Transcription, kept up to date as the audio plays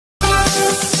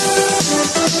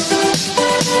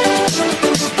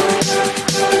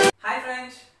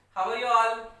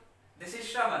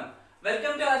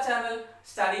Welcome to our channel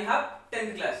Study Hub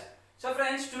 10th class. So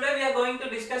friends, today we are going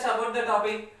to discuss about the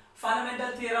topic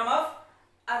Fundamental Theorem of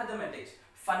Arithmetic.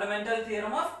 Fundamental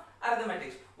Theorem of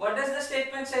Arithmetic. What does the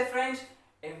statement say, friends?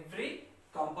 Every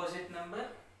composite number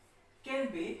can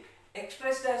be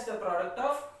expressed as the product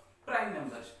of prime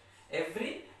numbers.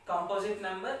 Every composite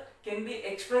number can be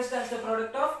expressed as the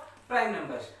product of prime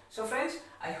numbers. So friends,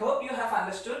 I hope you have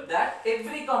understood that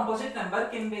every composite number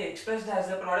can be expressed as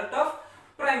the product of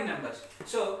prime numbers.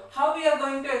 So how we are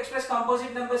going to express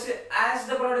composite numbers as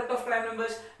the product of prime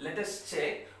numbers? Let us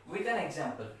check with an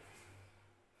example.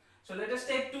 So let us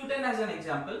take 210 as an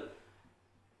example.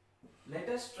 Let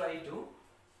us try to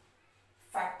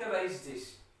factorize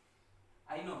this.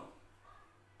 I know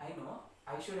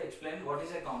I should explain what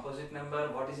is a composite number,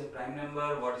 what is a prime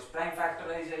number, what is prime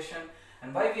factorization,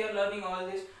 and why we are learning all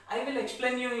this. I will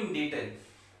explain you in detail.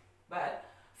 But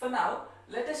for now,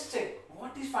 let us check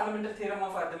what is fundamental theorem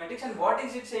of arithmetic and what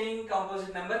is it saying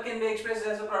composite number can be expressed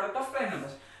as a product of prime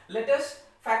numbers. Let us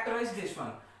factorize this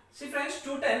one. See friends,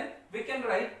 210 we can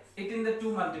write it in the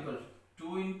 2 multiple.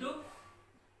 2 into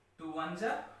 2 ones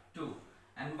are 2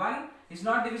 and 1 is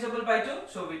not divisible by 2,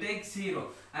 so we take 0,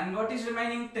 and what is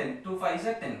remaining? 10. 2 5s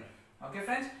are 10. Okay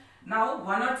friends, now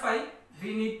 105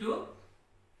 we need to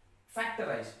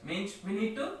factorize, means we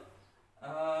need to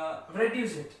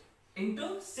reduce it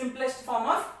into simplest form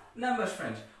of numbers,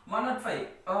 friends. 105,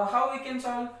 how we can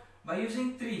solve? By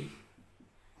using 3.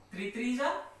 3 3s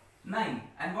are 9,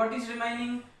 and what is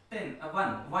remaining? 10.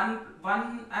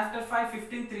 1 after 5,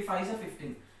 15. 3 5s are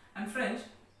 15. And friends,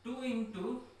 2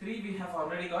 into 3 we have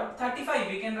already got 35.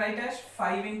 We can write as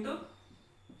 5 into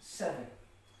 7.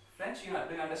 Friends, do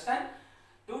you understand?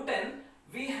 210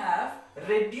 we have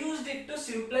reduced it to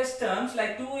simplest terms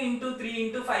like 2 into 3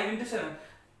 into 5 into 7.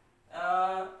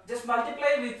 Just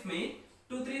multiply with me.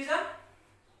 2 3s are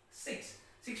 6.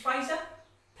 6 5s are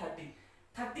 30.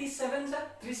 37s are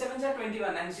 3 7s are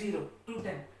 21 and 0.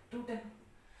 210.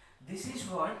 This is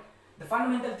what the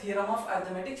fundamental theorem of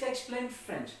arithmetic explains,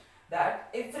 friends. That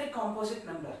every composite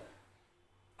number,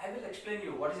 I will explain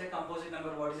you what is a composite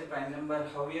number, what is a prime number,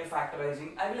 how we are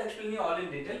factorizing. I will explain you all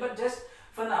in detail, but just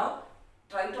for now,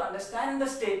 try to understand the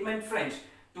statement, friends.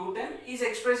 210 is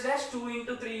expressed as 2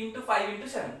 into 3 into 5 into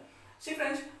 7. See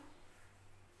friends,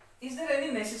 is there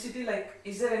any necessity, like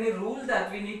is there any rule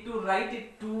that we need to write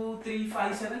it 2, 3,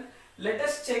 5, 7? Let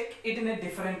us check it in a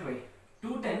different way.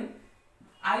 210,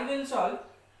 I will solve.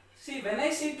 See, when I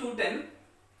see 210,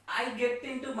 I get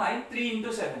into mind 3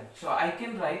 into 7. So I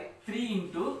can write 3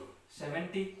 into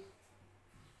 70.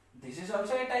 This is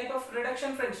also a type of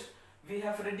reduction, friends. We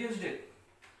have reduced it.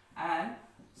 And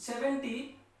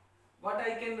 70, what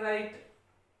I can write?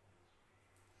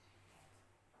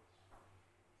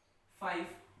 5.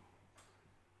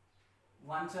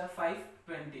 1s are 5,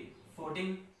 20.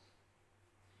 14.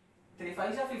 3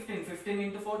 5s are 15. 15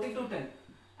 into 40, 210.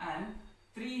 And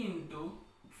 3 into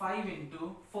 5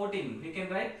 into 14. We can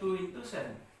write 2 into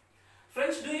 7.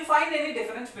 Friends, do you find any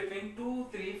difference between 2,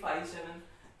 3, 5, 7,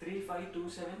 3, 5, 2,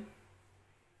 7?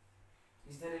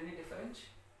 Is there any difference?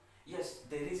 Yes,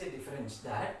 there is a difference,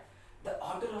 that the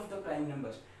order of the prime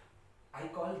numbers, I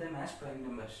call them as prime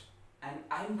numbers, and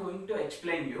I am going to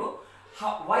explain you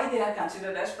why they are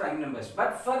considered as prime numbers.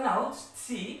 But for now,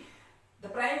 see, the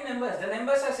prime numbers, the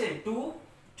numbers are same. 2,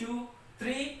 2,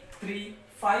 3, 3,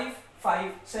 5,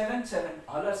 5, 7, 7,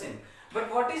 all are same.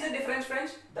 But what is the difference,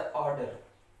 friends? The order.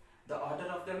 The order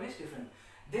of them is different.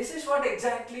 This is what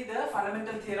exactly the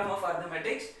fundamental theorem of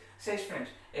arithmetic says, friends.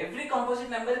 Every composite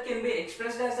number can be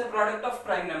expressed as the product of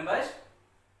prime numbers,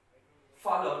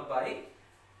 followed by,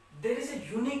 there is a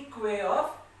unique way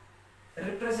of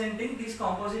representing these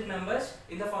composite numbers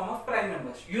in the form of prime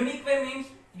numbers. Unique way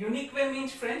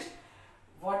means, friends,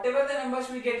 whatever the numbers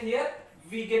we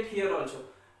get here also.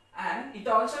 And it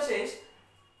also says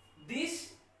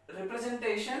this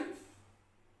representation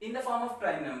in the form of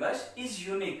prime numbers is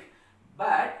unique,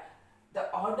 but the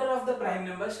order of the prime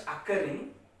numbers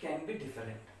occurring can be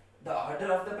different. The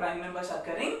order of the prime numbers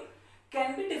occurring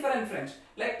can be different, friends.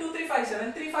 Like 2 3 5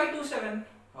 7, 3 5 2 7.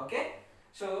 Okay.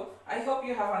 So I hope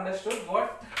you have understood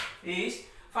what is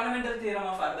fundamental theorem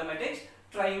of arithmetic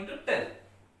trying to tell.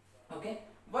 Okay.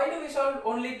 Why do we solve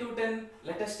only 210?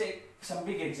 Let us take some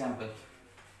big example.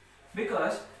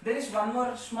 Because there is one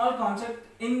more small concept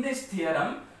in this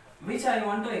theorem which I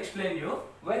want to explain you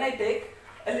when I take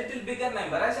a little bigger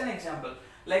number as an example.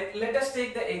 Like let us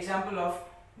take the example of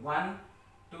 1,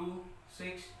 2,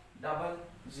 6,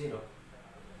 0.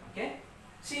 Okay.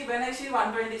 See, when I see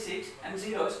 126 and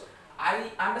zeros,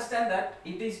 I understand that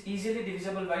it is easily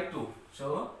divisible by 2.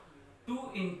 So 2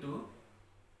 into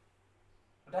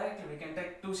directly we can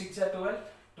take 2 6 are 12,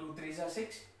 2 3s are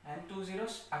 6 and 2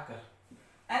 zeros occur.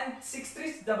 And 6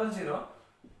 3s 00,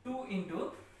 2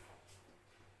 into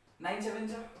 9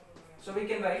 7s are. So we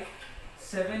can write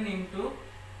 7 into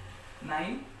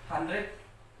 9 100,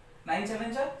 9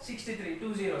 7s are 63,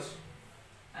 2 zeros.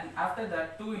 And after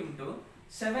that 2 into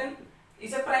 7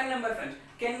 is a prime number, friends.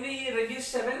 Can we reduce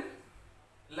 7?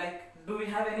 Like, do we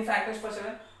have any factors for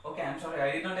 7? Okay, I'm sorry,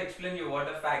 I did not explain you what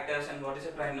are factors and what is a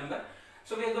prime number.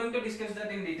 So we are going to discuss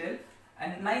that in detail.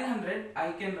 And 900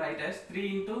 I can write as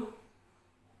 3 into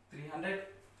 300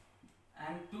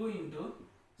 and 2 into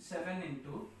 7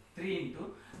 into 3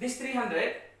 into this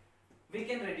 300 we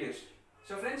can reduce.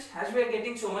 So friends, as we are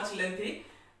getting so much lengthy,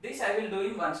 this I will do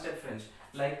in one step, friends.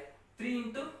 Like 3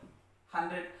 into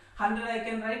 100, 100 I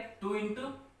can write 2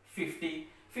 into 50,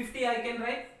 50 I can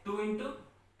write 2 into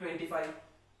 25,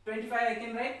 25 I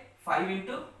can write 5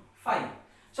 into 5.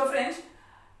 So friends,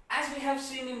 as we have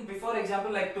seen in before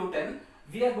example like 210,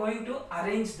 we are going to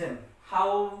arrange them.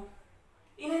 How?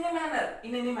 In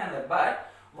any manner.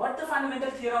 But what the fundamental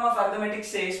theorem of arithmetic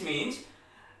says means,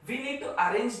 we need to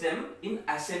arrange them in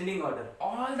ascending order.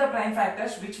 All the prime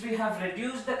factors which we have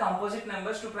reduced the composite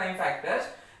numbers to prime factors,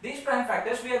 these prime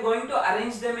factors we are going to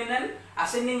arrange them in an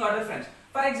ascending order, friends.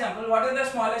 For example, what are the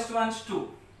smallest ones? 2.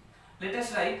 Let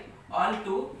us write all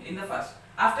 2 in the first.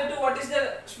 After 2, what is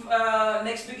the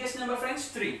next biggest number, friends?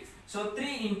 3. So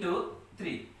 3 into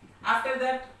 3. After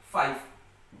that 5.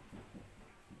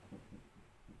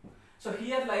 So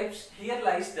here lies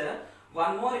the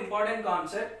one more important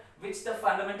concept which the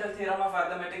fundamental theorem of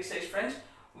arithmetic says, friends.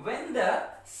 When the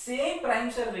same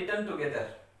primes are written together,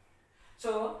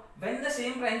 so when the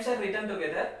same primes are written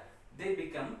together, they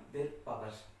become their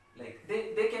powers. Like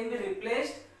they can be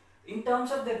replaced in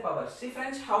terms of their powers. See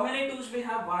friends, how many 2's we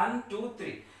have? 1, 2,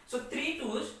 3. So 3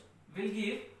 2's will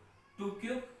give 2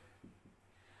 cube,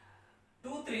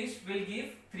 2 3's will give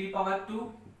 3 power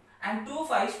 2 and 2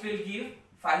 5's will give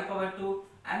 5 power 2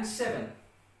 and 7.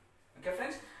 Okay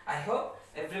friends, I hope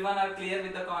everyone are clear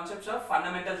with the concepts of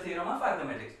fundamental theorem of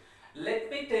arithmetic. Let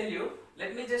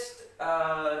me just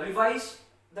revise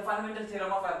the fundamental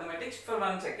theorem of arithmetic for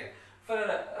 1 second, for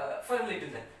a little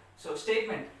then. So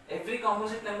statement, every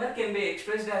composite number can be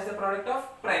expressed as the product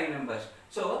of prime numbers.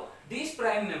 So these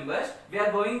prime numbers, we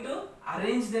are going to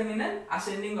arrange them in an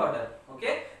ascending order.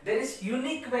 Okay, there is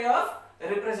unique way of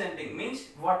representing, means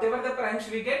whatever the primes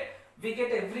we get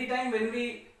every time when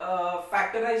we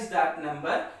factorize that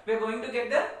number, we are going to get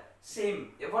the same.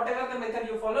 Whatever the method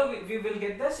you follow, we will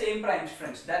get the same primes,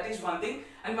 friends. That is one thing.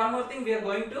 And one more thing, we are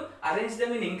going to arrange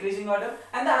them in increasing order.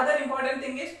 And the other important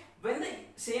thing is, when the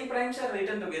same primes are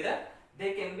written together,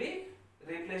 they can be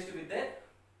replaced with their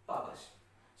powers.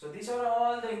 So these are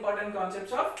all the important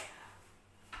concepts of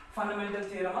fundamental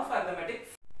theorem of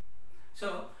arithmetic.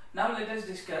 So now let us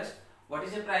discuss what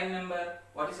is a prime number,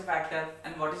 what is a factor,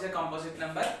 and what is a composite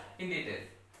number in detail.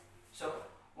 So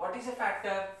what is a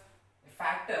factor? A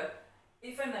factor,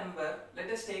 if a number, let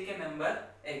us take a number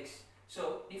x.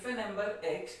 So if a number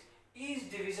x is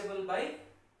divisible by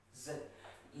z,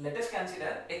 let us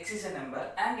consider x is a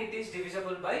number and it is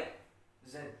divisible by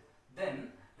z, then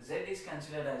z is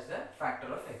considered as the factor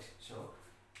of x. So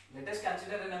let us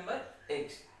consider a number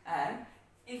x, and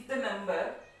if the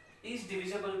number is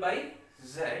divisible by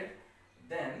z,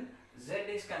 then z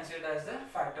is considered as the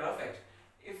factor of x.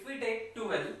 If we take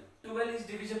 12, 12 is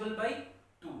divisible by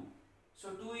 2. So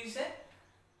 2 is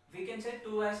we can say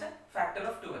 2 as a factor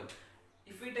of 12.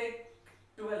 If we take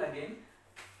 12 again,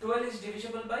 12 is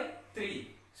divisible by 3.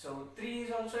 So 3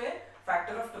 is also a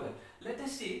factor of 12. Let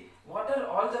us see what are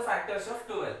all the factors of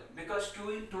 12, because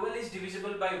 12 is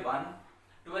divisible by 1,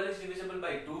 12 is divisible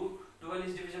by 2, 12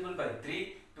 is divisible by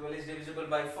 3, 12 is divisible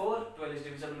by 4, 12 is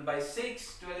divisible by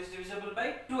 6, 12 is divisible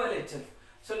by 12 itself.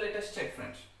 So let us check,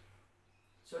 friends.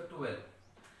 So 12.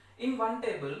 In one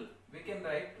table, we can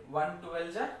write 1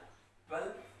 12s are 12.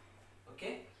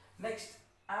 Okay. Next,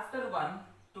 after 1,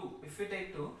 2. If we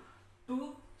take 2,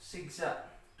 2 6 are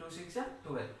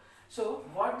 12. So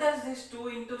what does this 2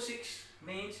 into 6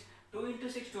 means? 2 into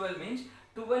 6 12 means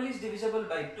 12 is divisible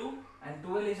by 2 and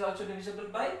 12 is also divisible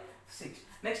by 6.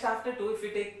 Next, after 2, if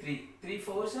we take 3, 3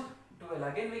 4s are 12.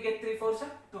 Again we get 3 4s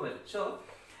are 12. So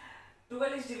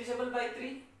 12 is divisible by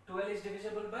 3, 12 is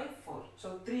divisible by 4.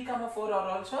 So 3, 4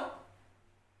 are also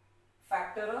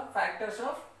factors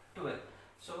of 12.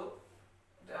 So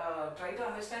try to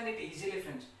understand it easily,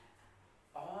 friends.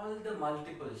 All the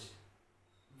multiples,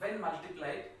 when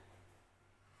multiplied,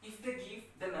 if they give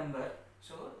the number,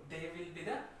 so they will be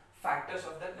the factors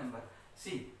of that number.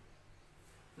 See,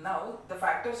 now the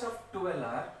factors of 12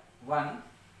 are 1,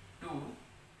 2,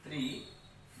 3,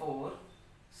 4,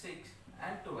 6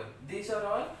 and 12. These are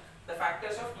all the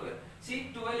factors of 12.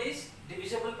 See, 12 is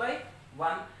divisible by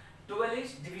 1, 12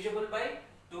 is divisible by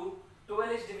 2,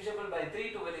 12 is divisible by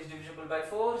 3, 12 is divisible by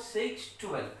 4, 6,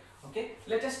 12. Okay,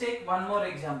 let us take one more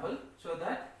example so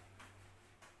that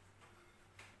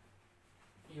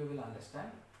you will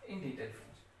understand in detail,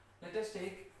 friends. Let us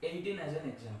take 18 as an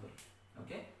example.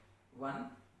 Okay, 1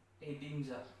 18s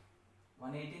are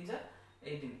 1 18s are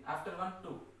 18. After 1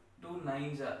 2, 2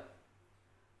 9s are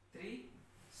 3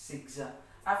 6 are.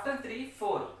 After 3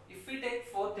 4. If we take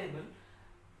 4 table,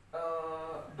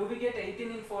 do we get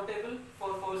 18 in 4 table?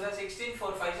 4 4s are 16,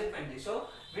 4 5s are 20. So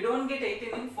we don't get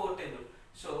 18 in 4 table.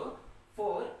 So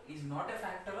 4 is not a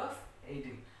factor of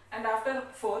 18. And after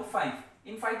 4 5.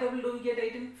 In 5 table do we get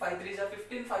 18? 5 3s are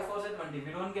 15, 5 4s are 20.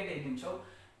 We don't get 18. So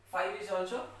 5 is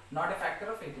also not a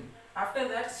factor of 18. After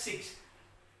that 6.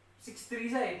 6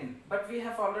 3s are 18. But we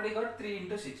have already got 3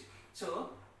 into 6. So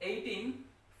 18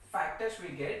 factors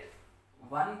we get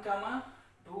 1,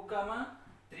 2,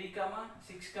 3,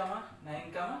 6,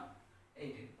 9,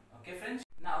 18. Okay, friends.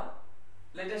 Now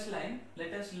let us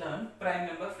learn prime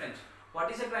number, friends.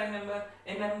 What is a prime number?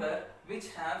 A number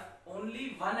which have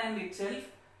only one and itself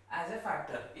as a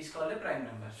factor is called a prime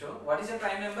number. So what is a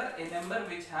prime number? A number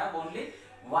which have only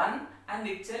one and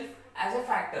itself as a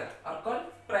factor are called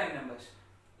prime numbers.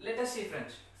 Let us see,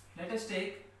 friends. Let us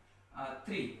take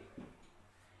 3.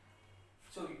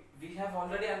 So we have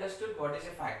already understood what is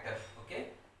a factor. Okay,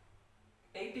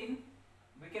 18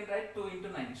 we can write 2 into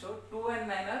 9. So 2 and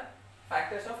 9 are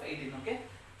factors of 18. Okay,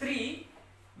 3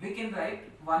 we can write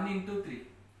 1 into 3.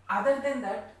 Other than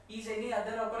that, is any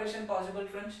other operation possible,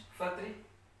 friends, for 3?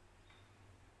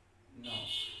 No.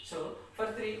 So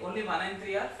for 3 only 1 and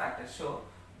 3 are factors. So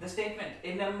the statement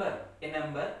a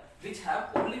number which have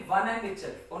only one and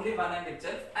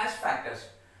itself as factors.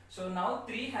 So now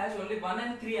 3 has only 1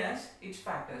 and 3 as its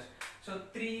factors. So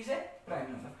 3 is a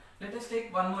prime number. Let us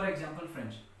take one more example,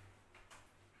 friends.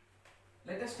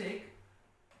 Let us take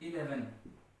 11.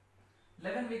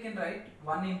 11 we can write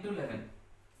 1 into 11.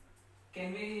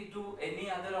 Can we do any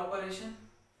other operation?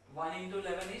 1 into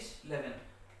 11 is 11.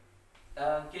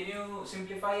 Can you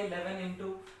simplify 11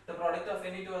 into the product of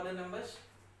any two other numbers?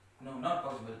 No, not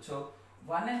possible. So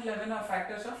 1 and 11 are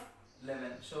factors of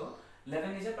 11. So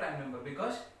 11 is a prime number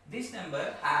because this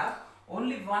number have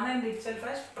only one and itself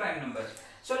as prime numbers.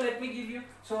 So let me give you,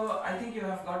 so I think you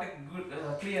have got a good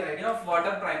clear idea of what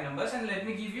are prime numbers, and let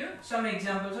me give you some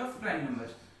examples of prime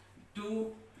numbers.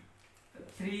 2,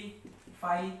 3,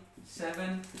 5,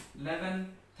 7,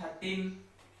 11, 13,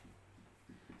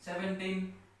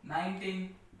 17,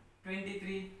 19,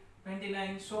 23,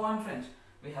 29, so on, friends.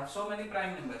 We have so many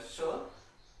prime numbers. So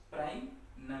prime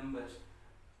numbers.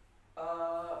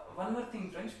 One more thing,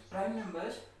 friends. Prime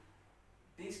numbers,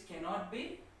 these cannot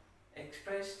be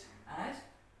expressed as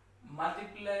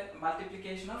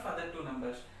multiplication of other two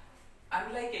numbers.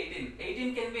 Unlike 18.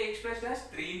 18 can be expressed as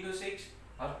 3 into 6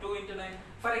 or 2 into 9.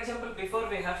 For example, before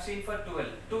we have seen for 12.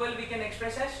 12 we can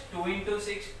express as 2 into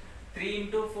 6, 3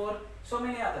 into 4, so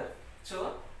many other.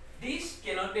 So these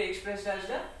cannot be expressed as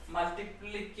the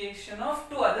multiplication of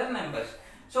two other numbers.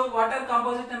 So what are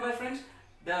composite numbers, friends?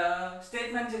 The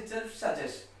statements itself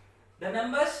suggests the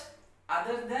numbers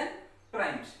other than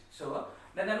primes. So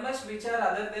the numbers which are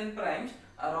other than primes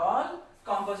are all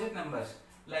composite numbers.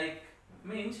 Like,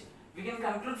 means we can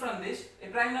conclude from this, a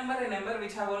prime number, a number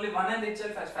which have only one and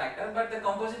itself as factor, but the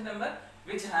composite number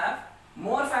which have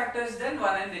more factors than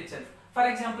one and itself. For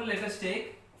example, let us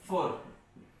take 4.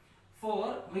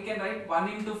 4 we can write 1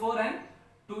 into 4 and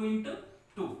 2 into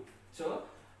 2. So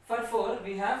for 4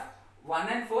 we have 1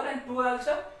 and 4 and 2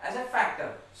 also as a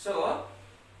factor. So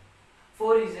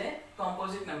 4 is a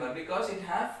composite number because it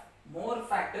have more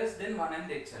factors than one and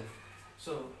itself.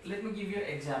 So let me give you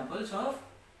examples of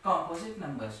composite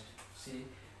numbers. See,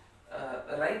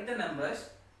 write the numbers,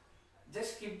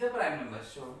 just keep the prime numbers.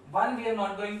 So 1 we are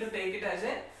not going to take it as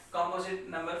a composite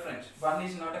number, friends. 1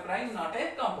 is not a prime, not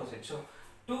a composite. So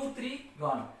 2, 3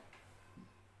 gone.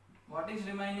 What is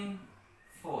remaining?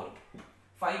 4.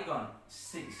 5 gone.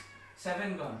 6.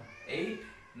 7 gone. 8,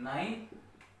 9,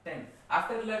 10.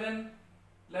 After 11,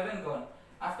 11 gone.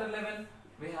 After 11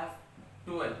 we have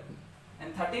 12.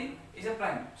 And 13 is a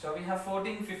prime. So we have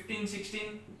 14, 15,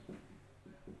 16.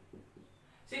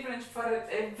 See, friends, for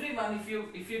every one,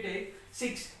 if you take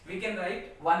 6, we can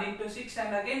write 1 into 6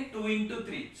 and again 2 into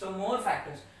 3. So more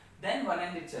factors than 1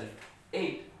 and itself.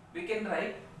 8. We can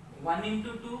write 1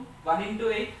 into 2, 1 into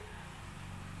 8,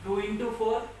 2 into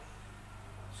 4,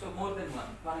 so more than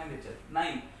 1 and itself.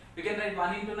 9. We can write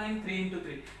 1 into 9, 3 into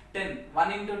 3. 10.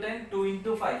 1 into 10, 2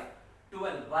 into 5.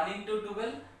 12. 1 into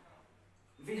 12,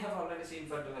 we have already seen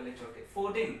for 12h. Okay,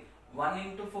 14, 1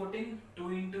 into 14, 2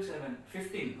 into 7,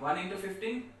 15, 1 into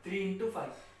 15, 3 into 5,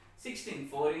 16,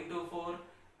 4 into 4,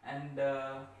 and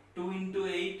 2 into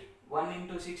 8, 1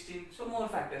 into 16, so more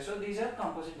factors. So these are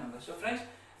composite numbers. So friends,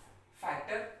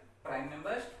 factor, prime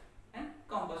numbers and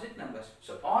composite numbers.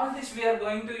 So all this we are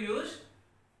going to use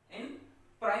in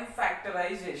prime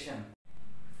factorization.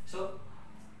 So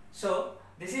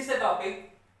this is the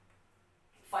topic,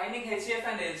 finding HCF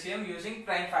and LCM using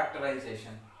prime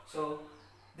factorization. So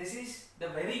this is the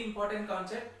very important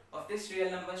concept of this real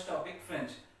numbers topic,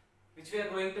 friends, which we are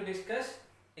going to discuss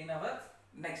in our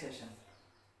next session.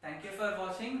 Thank you for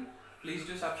watching. Please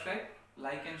do subscribe,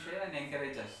 like and share and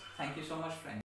encourage us. Thank you so much, friends.